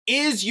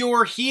Is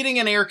your heating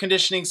and air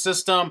conditioning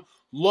system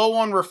low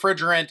on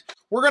refrigerant?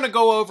 We're going to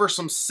go over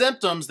some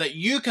symptoms that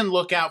you can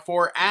look out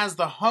for as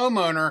the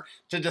homeowner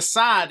to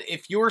decide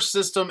if your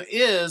system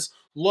is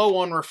low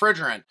on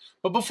refrigerant.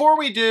 But before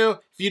we do,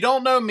 if you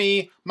don't know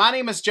me, my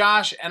name is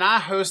Josh and I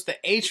host the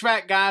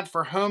HVAC Guide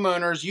for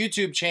Homeowners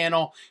YouTube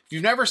channel. If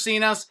you've never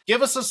seen us,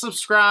 give us a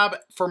subscribe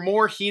for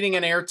more heating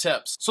and air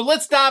tips. So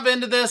let's dive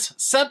into this.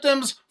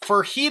 Symptoms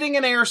for heating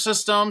and air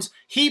systems,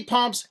 heat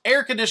pumps,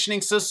 air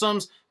conditioning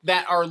systems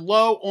that are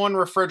low on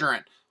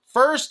refrigerant.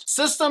 First,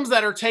 systems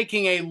that are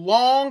taking a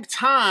long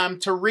time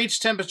to reach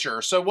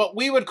temperature. So what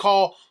we would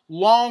call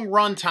long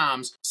run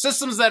times.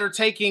 Systems that are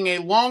taking a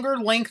longer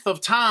length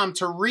of time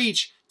to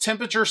reach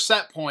temperature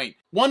set point.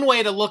 One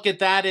way to look at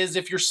that is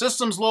if your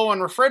system's low on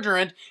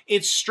refrigerant,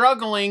 it's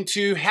struggling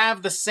to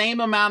have the same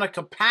amount of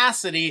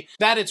capacity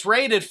that it's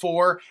rated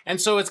for, and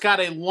so it's got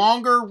a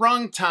longer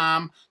run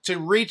time to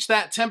reach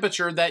that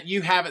temperature that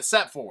you have it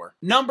set for.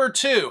 Number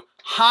two,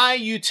 high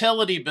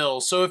utility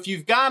bills. So if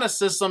you've got a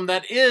system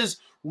that is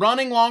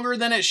running longer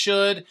than it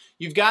should,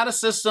 you've got a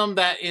system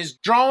that is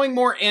drawing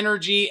more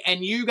energy,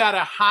 and you got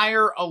a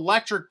higher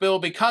electric bill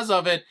because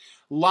of it,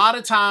 a lot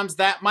of times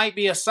that might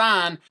be a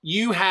sign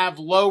you have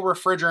low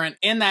refrigerant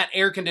in that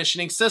air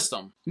conditioning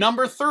system.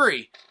 Number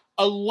three,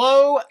 a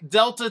low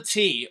delta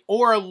T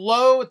or a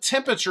low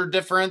temperature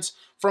difference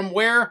from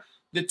where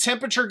the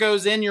temperature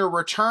goes in your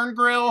return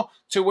grill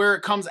to where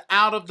it comes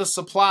out of the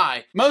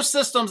supply. Most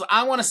systems,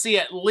 I want to see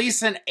at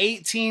least an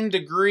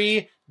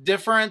 18-degree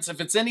difference.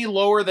 If it's any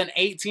lower than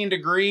 18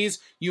 degrees,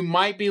 you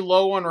might be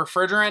low on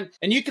refrigerant.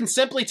 And you can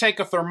simply take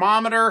a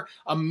thermometer,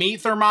 a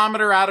meat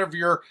thermometer out of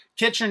your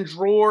kitchen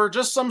drawer,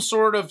 just some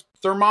sort of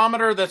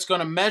thermometer that's going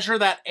to measure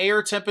that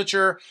air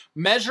temperature,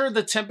 measure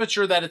the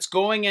temperature that it's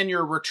going in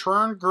your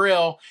return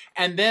grill,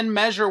 and then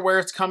measure where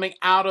it's coming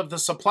out of the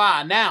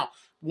supply. Now,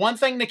 one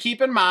thing to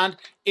keep in mind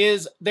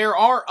is there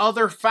are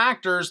other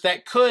factors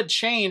that could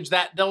change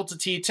that delta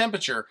T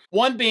temperature.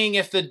 One being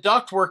if the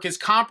ductwork is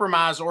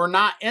compromised or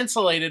not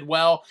insulated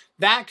well,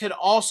 that could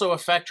also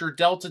affect your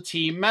delta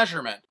T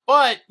measurement.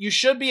 But you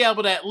should be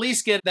able to at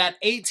least get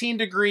that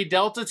 18-degree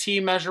delta T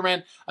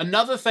measurement.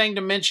 Another thing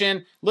to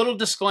mention, little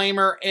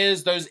disclaimer,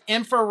 is those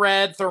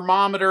infrared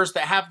thermometers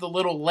that have the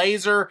little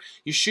laser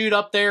you shoot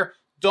up there,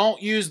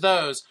 don't use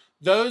those.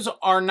 Those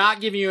are not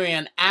giving you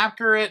an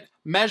accurate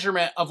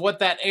measurement of what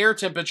that air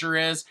temperature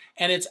is,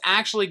 and it's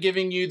actually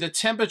giving you the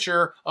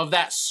temperature of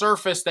that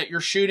surface that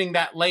you're shooting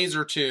that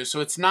laser to.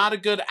 So it's not a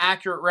good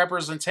accurate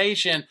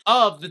representation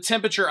of the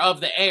temperature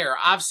of the air.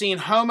 I've seen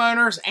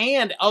homeowners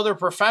and other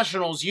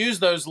professionals use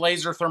those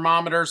laser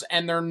thermometers,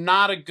 and they're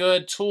not a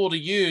good tool to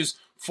use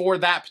for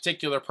that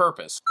particular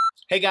purpose.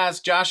 Hey guys,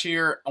 Josh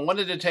here. I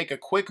wanted to take a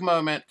quick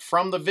moment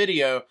from the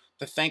video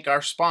to thank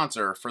our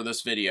sponsor for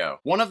this video.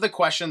 One of the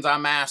questions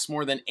I'm asked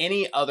more than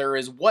any other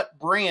is what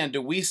brand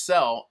do we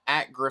sell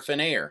at Griffin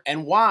Air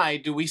and why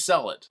do we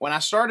sell it? When I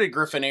started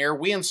Griffin Air,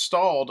 we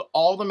installed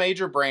all the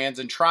major brands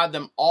and tried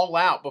them all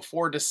out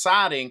before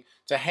deciding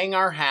to hang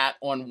our hat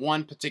on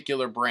one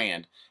particular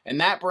brand. And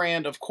that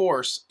brand, of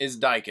course, is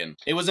Daikin.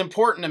 It was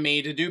important to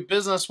me to do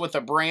business with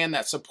a brand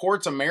that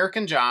supports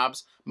American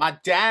jobs. My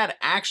dad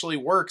actually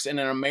works in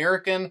an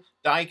American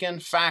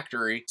Daikin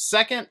factory.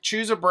 Second,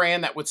 choose a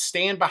brand that would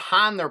stand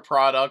behind their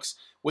products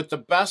with the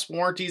best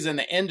warranties in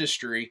the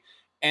industry.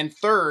 And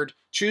third,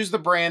 choose the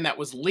brand that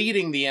was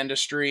leading the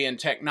industry in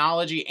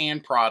technology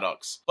and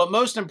products. But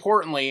most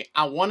importantly,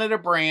 I wanted a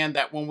brand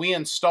that when we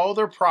install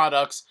their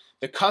products,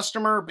 the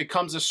customer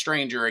becomes a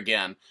stranger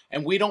again,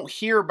 and we don't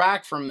hear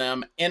back from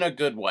them in a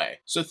good way.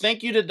 So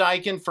thank you to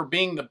Daikin for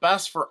being the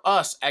best for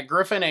us at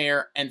Griffin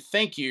Air, and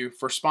thank you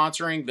for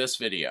sponsoring this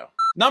video.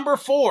 Number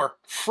four,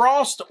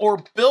 frost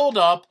or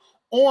buildup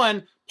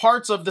on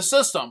parts of the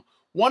system.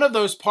 One of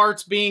those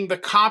parts being the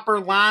copper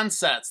line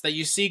sets that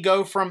you see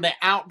go from the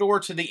outdoor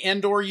to the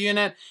indoor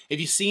unit.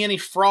 If you see any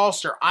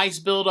frost or ice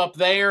buildup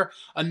there,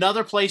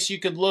 another place you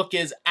could look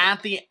is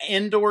at the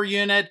indoor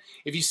unit.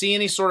 If you see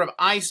any sort of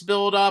ice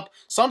buildup,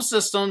 some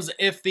systems,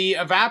 if the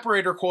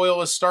evaporator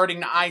coil is starting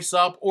to ice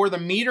up or the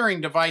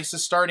metering device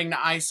is starting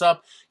to ice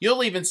up,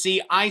 you'll even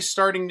see ice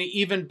starting to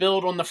even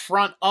build on the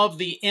front of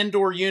the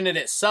indoor unit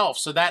itself.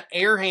 So that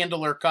air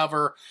handler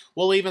cover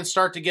will even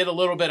start to get a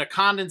little bit of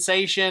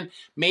condensation,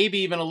 maybe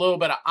even a little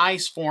bit of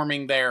ice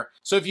forming there.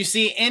 So if you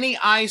see any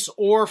ice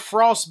or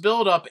frost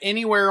buildup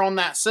anywhere on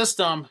that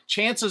system,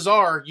 chances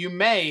are you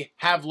may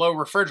have low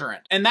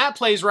refrigerant. And that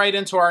plays right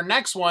into our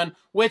next one,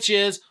 which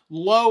is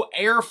low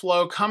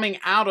airflow coming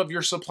out of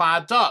your supply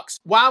ducts.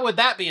 Why would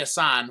that be a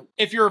sign?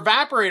 If your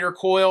evaporator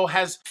coil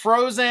has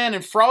frozen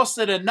and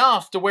frosted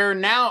enough to where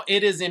now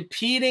it is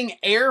impeding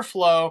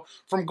airflow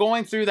from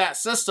going through that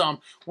system,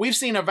 we've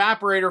seen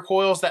evaporator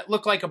coils that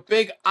look like a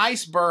big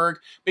iceberg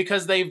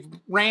because they've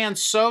ran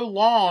so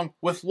long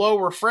with low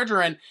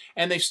refrigerant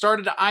and they've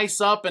started to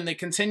ice up and it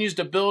continues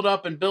to build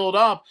up and build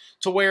up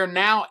to where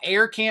now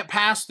air can't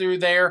pass through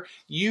there.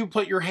 You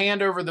put your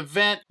hand over the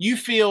vent, you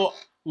feel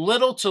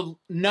little to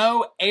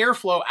no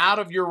airflow out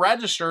of your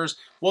registers,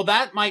 well,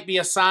 that might be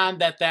a sign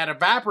that that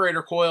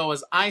evaporator coil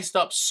is iced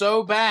up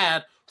so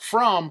bad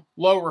from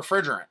low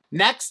refrigerant.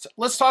 Next,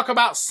 let's talk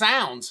about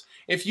sounds.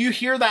 If you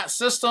hear that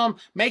system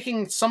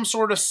making some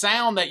sort of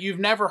sound that you've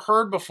never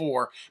heard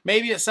before,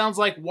 maybe it sounds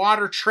like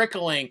water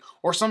trickling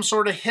or some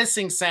sort of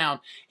hissing sound,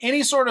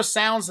 any sort of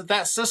sounds that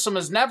that system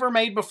has never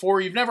made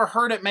before, you've never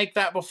heard it make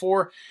that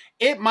before,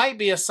 it might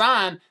be a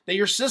sign that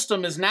your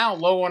system is now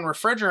low on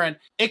refrigerant.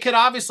 It could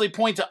obviously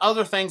point to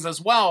other things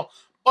as well,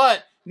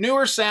 but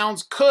newer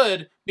sounds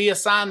could be a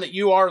sign that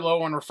you are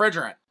low on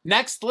refrigerant.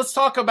 Next, let's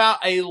talk about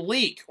a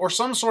leak or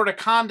some sort of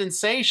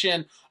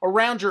condensation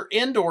around your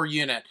indoor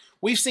unit.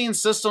 We've seen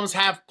systems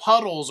have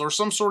puddles or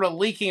some sort of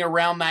leaking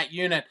around that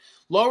unit.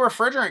 Low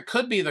refrigerant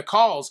could be the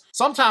cause.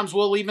 Sometimes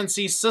we'll even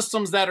see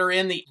systems that are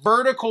in the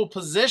vertical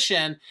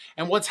position,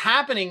 and what's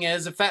happening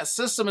is if that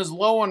system is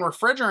low on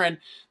refrigerant,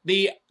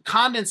 the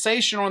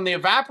condensation on the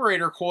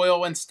evaporator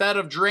coil, instead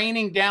of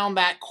draining down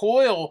that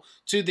coil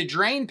to the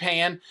drain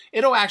pan,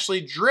 it'll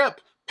actually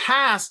drip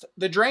past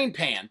the drain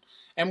pan.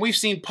 And we've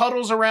seen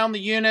puddles around the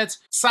units,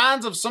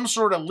 signs of some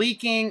sort of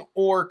leaking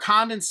or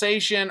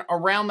condensation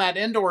around that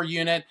indoor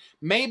unit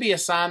may be a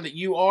sign that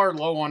you are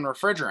low on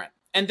refrigerant.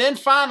 And then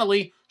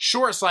finally,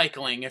 short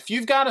cycling. If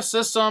you've got a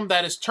system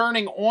that is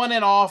turning on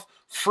and off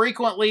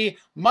frequently,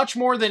 much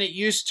more than it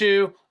used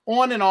to,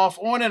 on and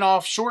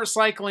off, short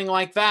cycling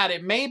like that,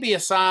 it may be a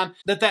sign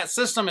that that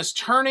system is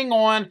turning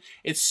on,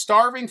 it's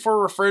starving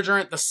for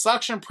refrigerant, the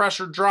suction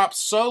pressure drops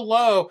so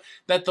low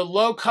that the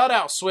low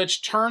cutout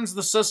switch turns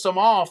the system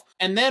off,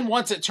 and then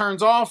once it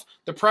turns off,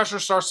 the pressure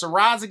starts to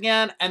rise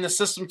again and the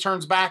system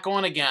turns back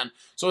on again.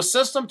 So a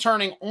system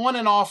turning on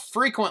and off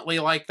frequently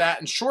like that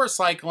and short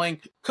cycling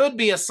could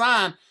be a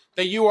sign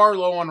that you are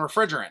low on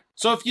refrigerant.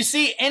 So if you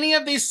see any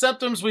of these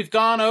symptoms we've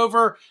gone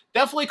over,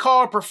 definitely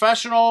call a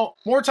professional.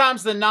 More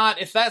times than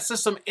not, if that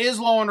system is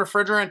low on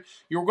refrigerant,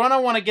 you're going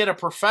to want to get a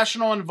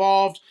professional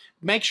involved,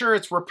 make sure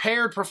it's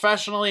repaired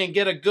professionally, and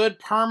get a good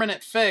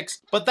permanent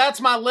fix. But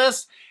that's my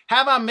list.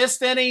 Have I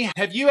missed any?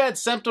 Have you had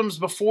symptoms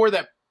before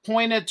that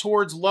pointed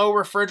towards low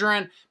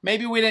refrigerant?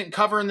 Maybe we didn't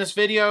cover in this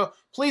video.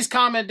 Please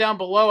comment down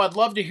below. I'd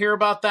love to hear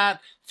about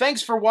that.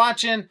 Thanks for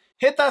watching.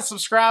 Hit that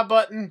subscribe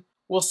button.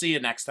 We'll see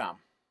you next time.